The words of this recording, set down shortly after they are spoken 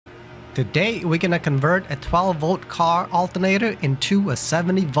Today we're gonna convert a 12-volt car alternator into a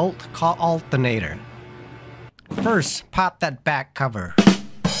 70-volt car alternator. First, pop that back cover.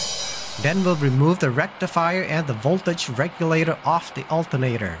 Then we'll remove the rectifier and the voltage regulator off the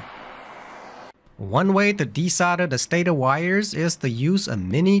alternator. One way to desolder the stator wires is to use a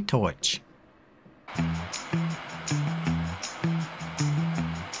mini torch.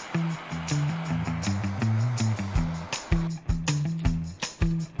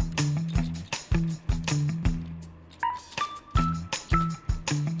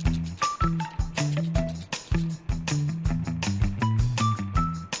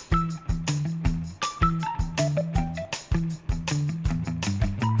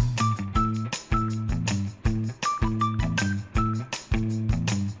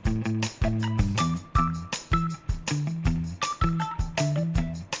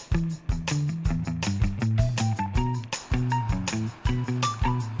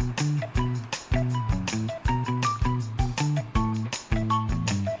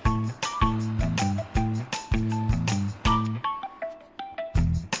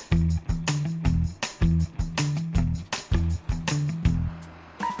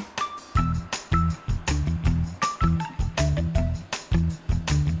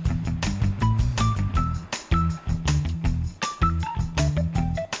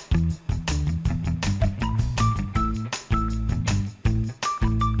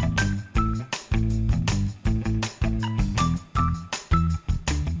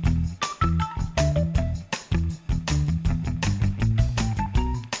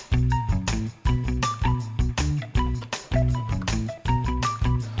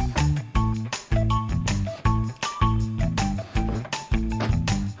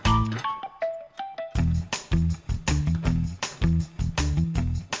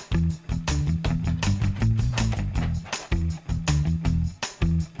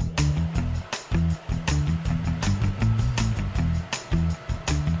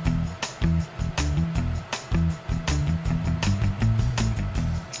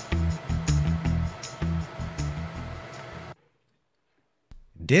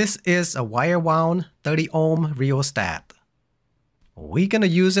 This is a wire-wound 30-ohm rheostat. We're gonna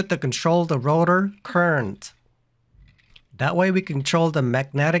use it to control the rotor current. That way we control the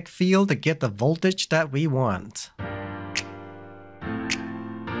magnetic field to get the voltage that we want.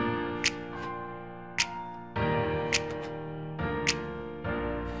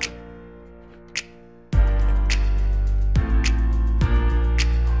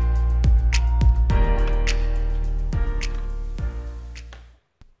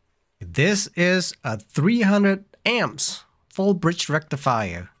 This is a 300 amps full bridge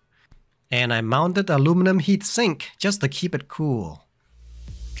rectifier, and I mounted aluminum heat sink just to keep it cool.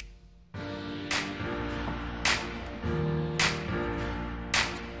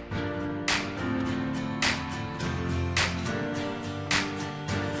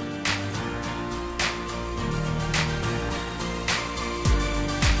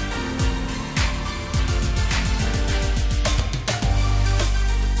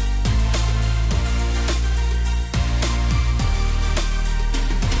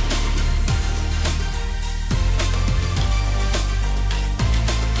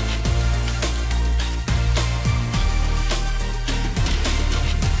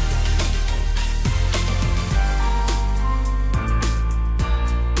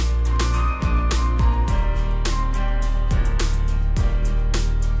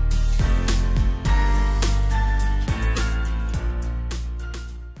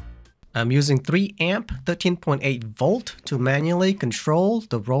 I'm using 3 amp 13.8 volt to manually control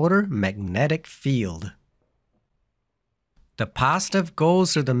the rotor magnetic field. The positive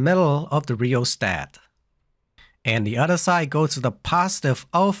goes to the middle of the rheostat, and the other side goes to the positive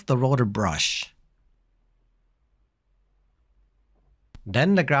of the rotor brush.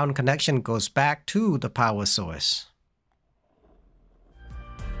 Then the ground connection goes back to the power source.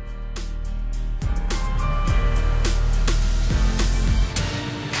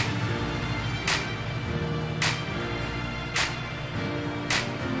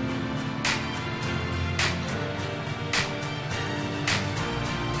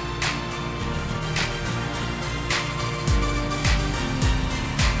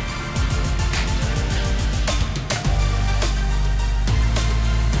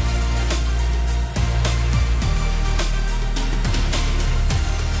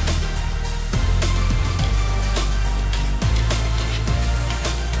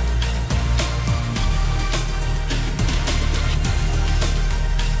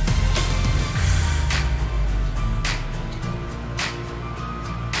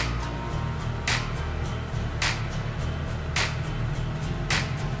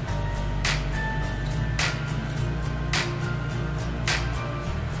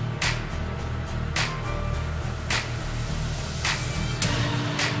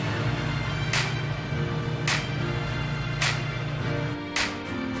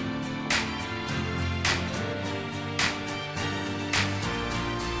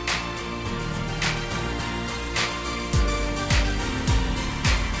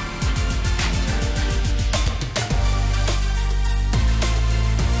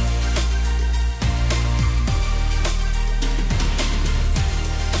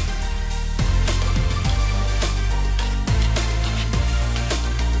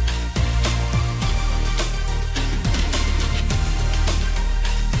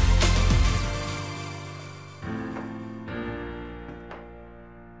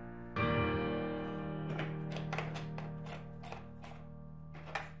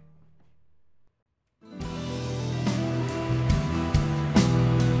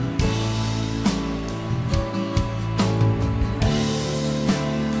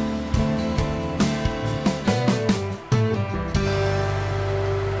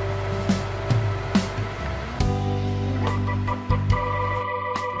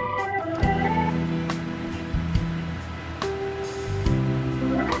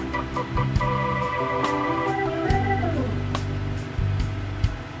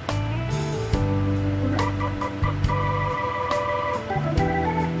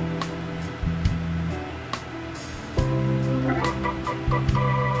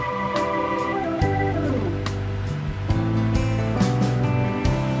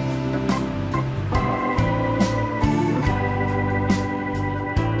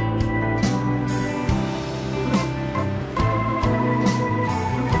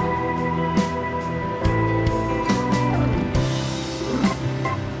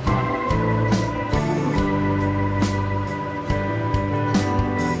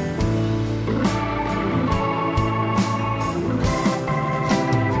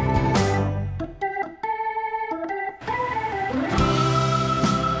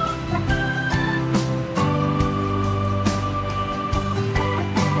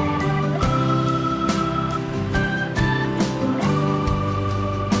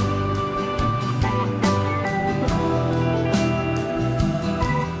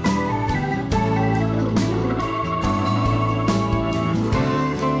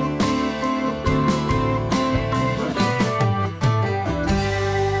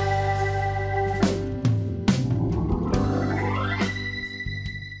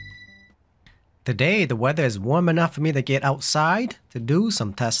 Today, the weather is warm enough for me to get outside to do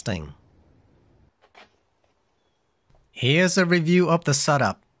some testing. Here's a review of the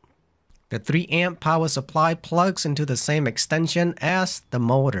setup. The 3 amp power supply plugs into the same extension as the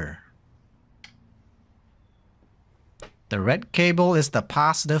motor. The red cable is the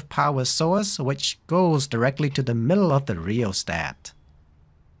positive power source, which goes directly to the middle of the rheostat.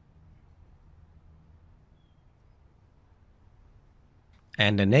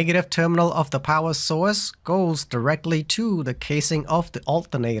 And the negative terminal of the power source goes directly to the casing of the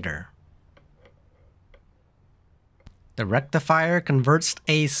alternator. The rectifier converts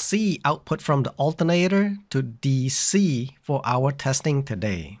AC output from the alternator to DC for our testing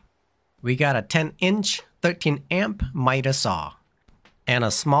today. We got a 10-inch 13 amp miter saw and a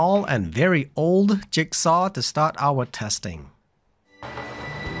small and very old jigsaw to start our testing.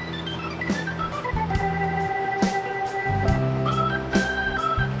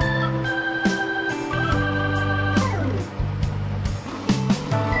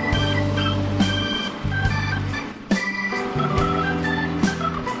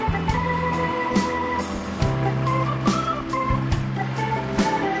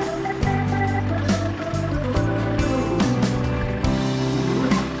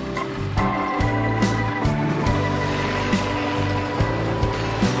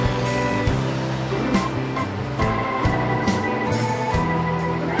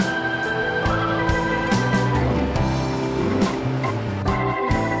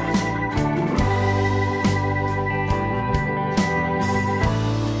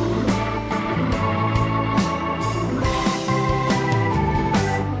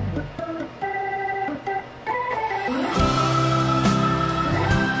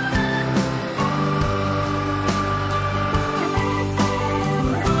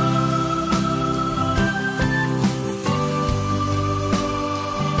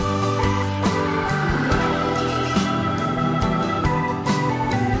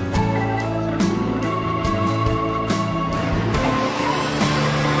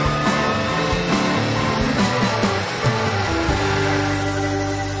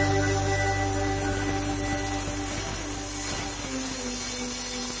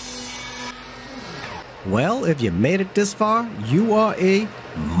 Well, if you made it this far, you are a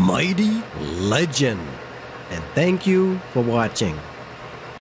mighty legend. And thank you for watching.